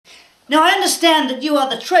Now, I understand that you are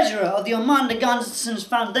the treasurer of the Armand Gonson's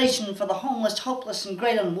Foundation for the Homeless, Hopeless and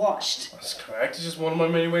Great Unwashed. That's correct. It's just one of my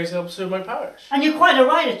many ways to help serve my parish. And you're quite a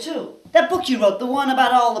writer, too. That book you wrote, the one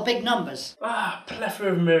about all the big numbers. Ah,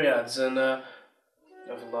 plethora of myriads and, of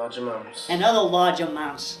large amounts. And other large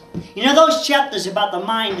amounts. You know those chapters about the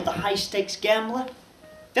mind of the high-stakes gambler?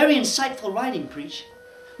 Very insightful writing, Preach.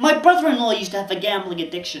 My brother-in-law used to have a gambling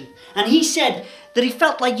addiction, and he said that he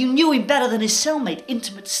felt like you knew him better than his cellmate,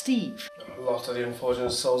 Intimate Steve. A lot of the unfortunate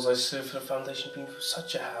souls I serve for the foundation have been through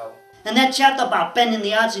such a hell. And that chapter about bending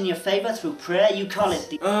the odds in your favour through prayer, you call it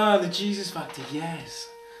the... Ah, the Jesus factor, yes.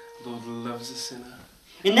 Lord loves a sinner.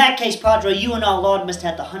 In that case, Padre, you and our Lord must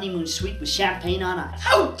have the honeymoon suite with champagne on ice.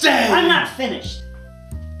 How dare you! I'm not finished.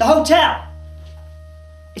 The hotel.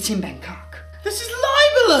 It's in Bangkok. This is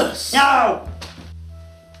libelous! No!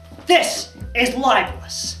 This is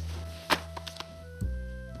libelous.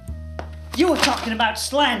 You were talking about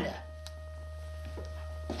slander.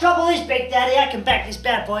 Trouble is, Big Daddy, I can back this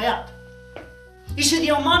bad boy up. You see,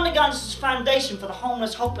 the Armand Gonson's Foundation for the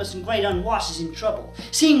Homeless, Hopeless and Great Unwashed is in trouble.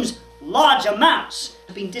 Seems large amounts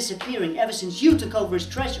have been disappearing ever since you took over as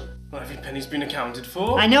treasurer. Well, every penny's been accounted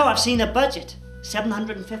for. I know, I've seen the budget.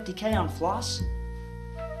 $750K on floss.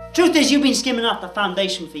 Truth is, you've been skimming off the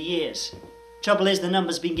foundation for years. Trouble is, the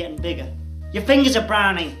number's been getting bigger. Your fingers are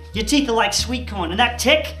browning, your teeth are like sweet corn, and that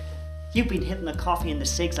tick? You've been hitting the coffee and the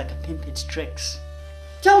cigs like a pimp hits tricks.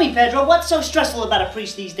 Tell me, Pedro, what's so stressful about a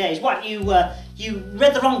priest these days? What, you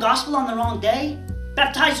read the wrong gospel on the wrong day?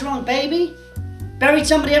 Baptized the wrong baby? Buried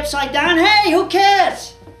somebody upside down? Hey, who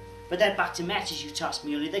cares? But that box of matches you tossed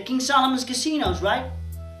me earlier, they're King Solomon's casinos, right?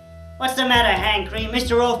 What's the matter, Hank Green?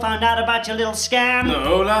 Mr. O found out about your little scam?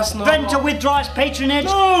 No, that's not... Threatened to withdraw his patronage?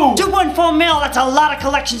 No! 2.4 mil, that's a lot of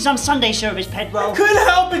collections on Sunday service, Pedro. I couldn't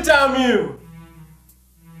help it, damn you!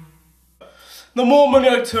 The more money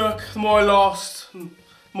I took, the more I lost, and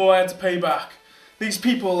the more I had to pay back. These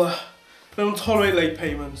people, they don't tolerate late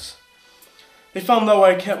payments. They found out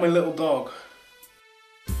why I kept my little dog.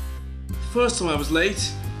 The first time I was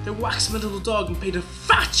late, they waxed my little dog and paid a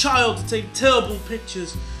fat child to take terrible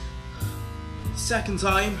pictures. The second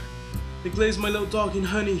time, they glazed my little dog in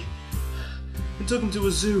honey and took him to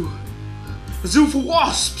a zoo. A zoo for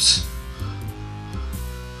wasps!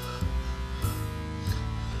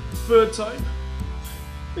 The third time,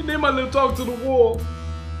 they nailed my little dog to the wall.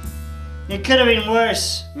 It could have been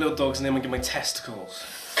worse. Little dog's name I give my testicles.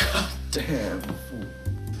 God damn.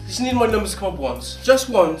 Just needed my numbers to come up once. Just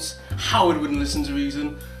once. Howard wouldn't listen to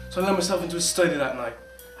reason, so I let myself into a study that night.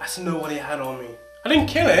 I had to know what he had on me. I didn't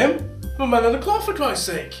kill him. I'm a man of the cloth, for Christ's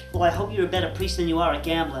sake. Well, I hope you're a better priest than you are a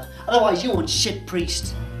gambler. Otherwise, you're one shit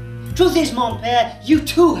priest. Truth is, mon père, you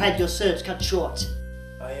too had your serves cut short.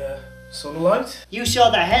 I, saw the light? You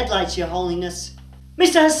saw the headlights, your holiness.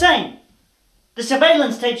 Mr. Hussain, the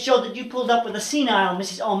surveillance tape showed that you pulled up with a senile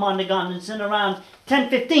Mrs. Armand Gonson around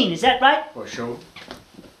 10:15, is that right? For sure.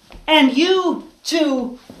 And you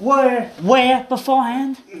two were where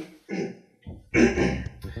beforehand?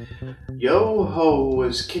 Yo-Ho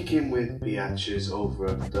was kicking with biatches over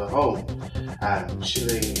at the home and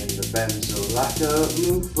chilling in the benzo lacquer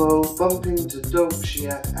mufo, bumping to dope she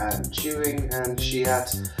had and chewing and she had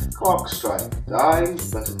clock strike, dime,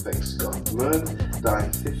 butterface got mud,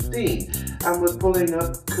 dime 15, and was pulling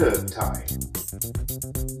up curb time.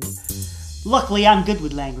 Luckily, I'm good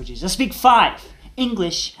with languages. I speak 5,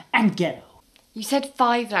 English and ghetto. You said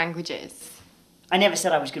 5 languages. I never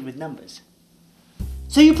said I was good with numbers.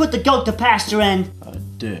 So you put the goat to pasture and... I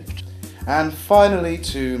dipped. And finally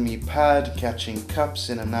to me pad catching cups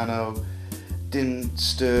in a nano, didn't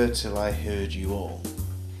stir till I heard you all.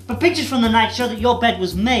 But pictures from the night show that your bed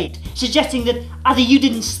was made, suggesting that either you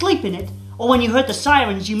didn't sleep in it, or when you heard the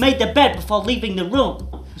sirens you made the bed before leaving the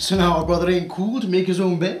room. So now our brother ain't cool to make his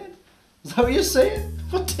own bed? Is that what you're saying?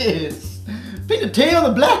 What is? Paint a tail on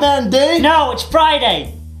the black man day? No, it's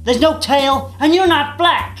Friday. There's no tail, and you're not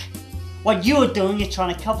black. What you're doing is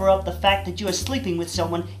trying to cover up the fact that you are sleeping with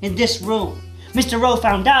someone in this room. Mr. Rowe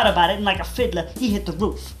found out about it, and like a fiddler, he hit the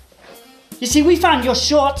roof. You see, we found your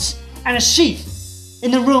shorts and a sheath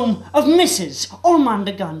in the room of Mrs. Armand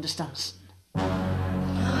Gonson.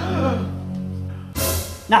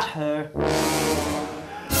 Not her.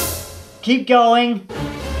 Keep going.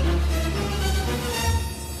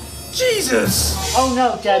 Jesus! Oh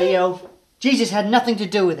no, Daddy-O. Jesus had nothing to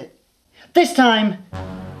do with it. This time,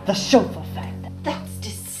 the chauffeur factor. That's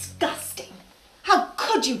disgusting. How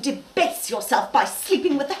could you debase yourself by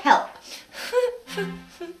sleeping with the help?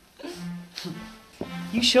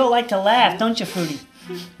 You sure like to laugh, don't you, Fruity?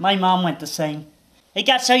 My mom went the same. It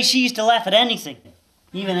got so she used to laugh at anything.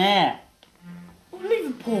 Even air. Well, leave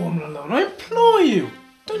the poor woman alone. I implore you.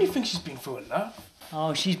 Don't you think she's been through enough?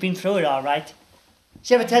 Oh, she's been through it all right.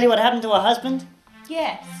 She ever tell you what happened to her husband?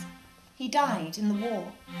 Yes. He died in the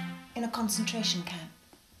war. In a concentration camp.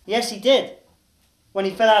 Yes, he did. When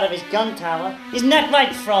he fell out of his gun tower. Isn't that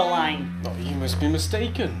right, Fraulein? Oh, you must be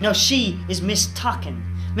mistaken. No, she is Miss Takken.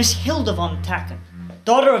 Miss Hilda von Takken.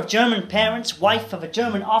 Daughter of German parents, wife of a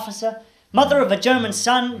German officer, mother of a German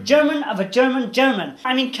son, German of a German.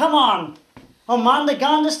 I mean, come on. Amanda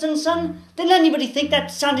Gondeston's son? Didn't anybody think that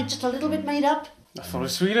sounded just a little bit made up? I thought it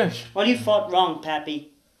was Swedish. Well, you thought wrong,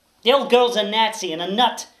 Pappy. The old girl's a Nazi and a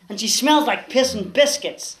nut, and she smells like piss and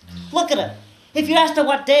biscuits. Look at her. If you asked her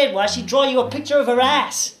what day it was, she'd draw you a picture of her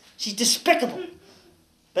ass. She's despicable.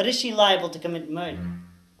 But is she liable to commit murder?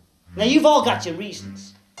 Now, you've all got your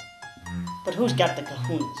reasons. But who's got the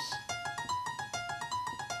kahunas?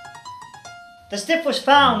 The stiff was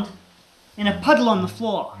found in a puddle on the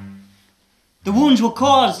floor. The wounds were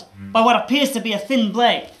caused by what appears to be a thin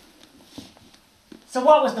blade. So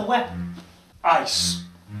what was the weapon? Ice.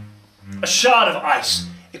 A shard of ice.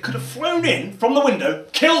 It could have flown in from the window,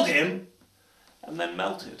 killed him, and then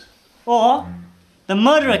melted. Or the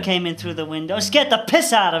murderer came in through the window, scared the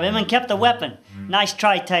piss out of him, and kept the weapon. Nice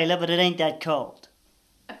try, Taylor, but it ain't that cold.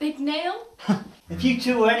 A big nail? If you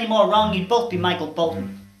two were any more wrong, you'd both be Michael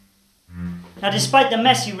Bolton. Now, despite the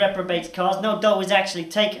mess you reprobates caused, no dough was actually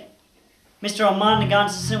taken. Mr. Armand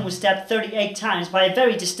Gonsalson was stabbed 38 times by a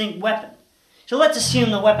very distinct weapon. So let's assume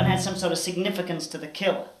the weapon had some sort of significance to the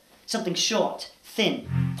killer. Something short, thin,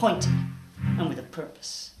 pointed, and with a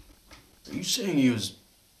purpose. Are you saying he was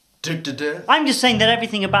ticked to death? I'm just saying that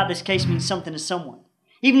everything about this case means something to someone.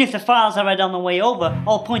 Even if the files I read on the way over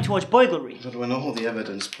all point towards burglary. But when all the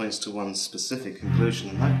evidence points to one specific conclusion,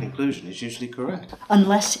 and that conclusion is usually correct.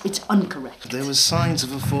 Unless it's incorrect. There were signs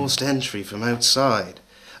of a forced entry from outside,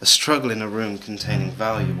 a struggle in a room containing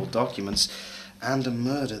valuable documents, and a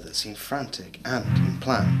murder that seemed frantic and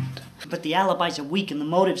unplanned. But the alibis are weak and the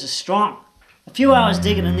motives are strong. A few hours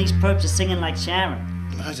digging and these perps are singing like Sharon.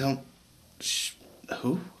 I don't...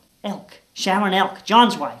 Who? Elk. Sharon Elk.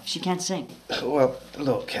 John's wife. She can't sing. Well,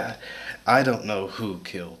 look, I don't know who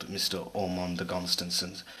killed Mr. Ormond de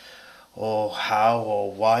Gonstanson, or how,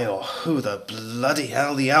 or why, or who the bloody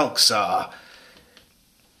hell the Elks are.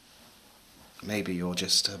 Maybe you're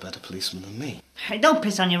just a better policeman than me. Hey, don't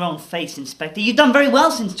piss on your own face, Inspector. You've done very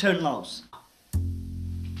well since Turnlow's.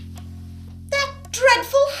 That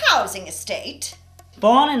dreadful housing estate.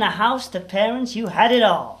 Born in a house to parents, you had it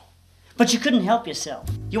all. But you couldn't help yourself.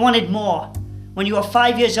 You wanted more. When you were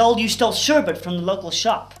 5 years old, you stole sherbet from the local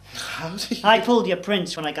shop. How did you... I pulled your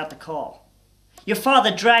prints when I got the call. Your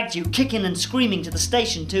father dragged you, kicking and screaming, to the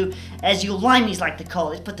station to, as you limeys like to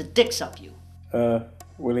call it, put the dicks up you.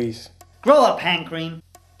 Willies. Grow up, hand cream.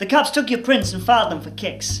 The cops took your prints and filed them for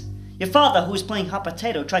kicks. Your father, who was playing hot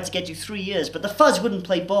potato, tried to get you 3 years, but the fuzz wouldn't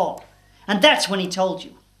play ball. And that's when he told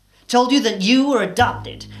you. Told you that you were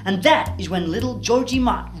adopted. And that is when little Georgie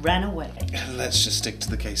Mott ran away. Let's just stick to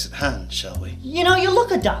the case at hand, shall we? You know, you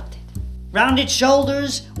look adopted. Rounded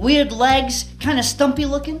shoulders, weird legs, kind of stumpy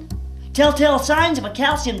looking. Telltale signs of a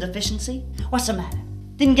calcium deficiency. What's the matter?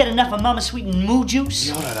 Didn't get enough of Mama Sweetened moo juice?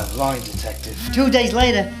 You're out of line, detective. 2 days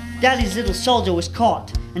later, Daddy's little soldier was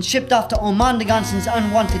caught and shipped off to Omondaganson's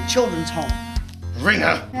unwanted children's home.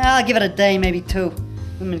 Ringer! Yeah, I'll give it a day, maybe 2.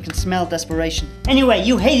 Women can smell desperation. Anyway,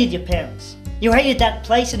 you hated your parents. You hated that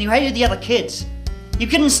place and you hated the other kids. You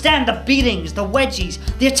couldn't stand the beatings, the wedgies,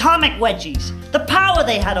 the atomic wedgies, the power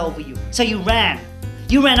they had over you. So you ran.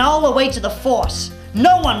 You ran all the way to the force.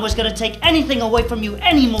 No one was gonna take anything away from you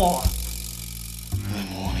anymore.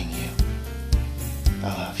 I'm warning you.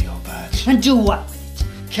 I'll have your badge. And do what with it?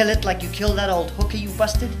 Kill it like you killed that old hooker you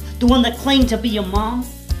busted? The one that claimed to be your mom?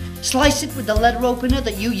 Slice it with the letter opener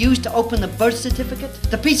that you used to open the birth certificate?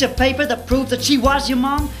 The piece of paper that proved that she was your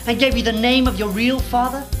mom and gave you the name of your real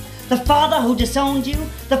father? The father who disowned you?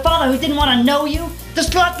 The father who didn't want to know you? The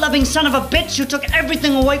slut-loving son of a bitch who took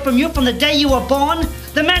everything away from you from the day you were born?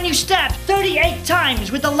 The man you stabbed 38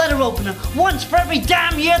 times with the letter opener, once for every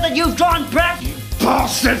damn year that you've drawn breath? You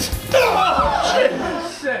bastard!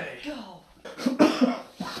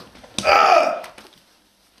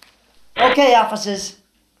 Okay, officers.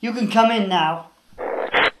 You can come in now.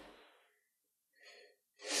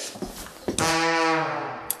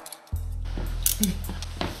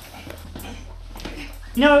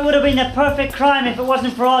 You know, it would have been a perfect crime if it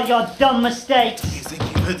wasn't for all your dumb mistakes. You think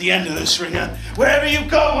you've heard the end of this, Ringer? Wherever you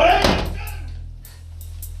go, whatever you do!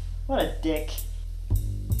 What a dick.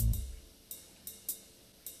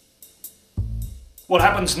 What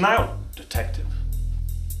happens now, detective?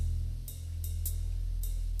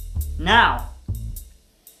 Now,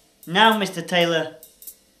 Now, Mr. Taylor,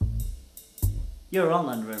 you're on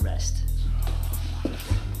under arrest.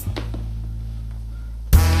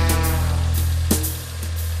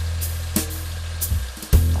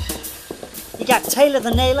 You got Taylor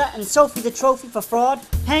the Nailer and Sophie the Trophy for fraud,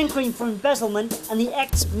 Hand Cream for embezzlement, and the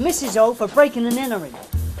ex-Mrs. O for breaking and entering.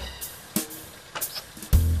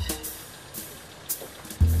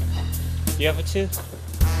 You have a tooth?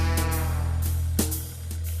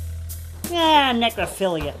 Yeah,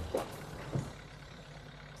 necrophilia.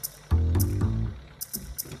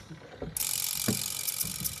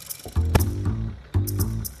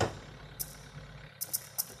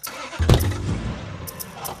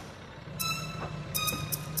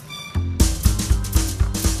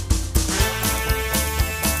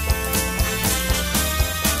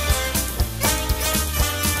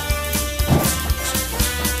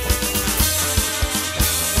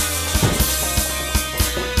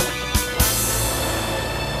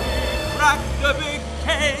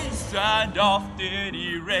 And off did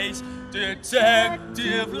he race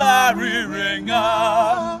Detective Larry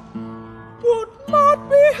Ringer. Put not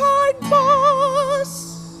behind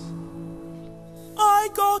bars, I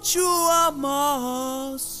got you a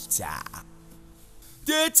master.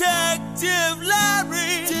 Detective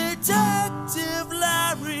Larry, Detective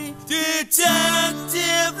Larry,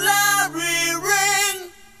 Detective Larry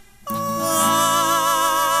Ring.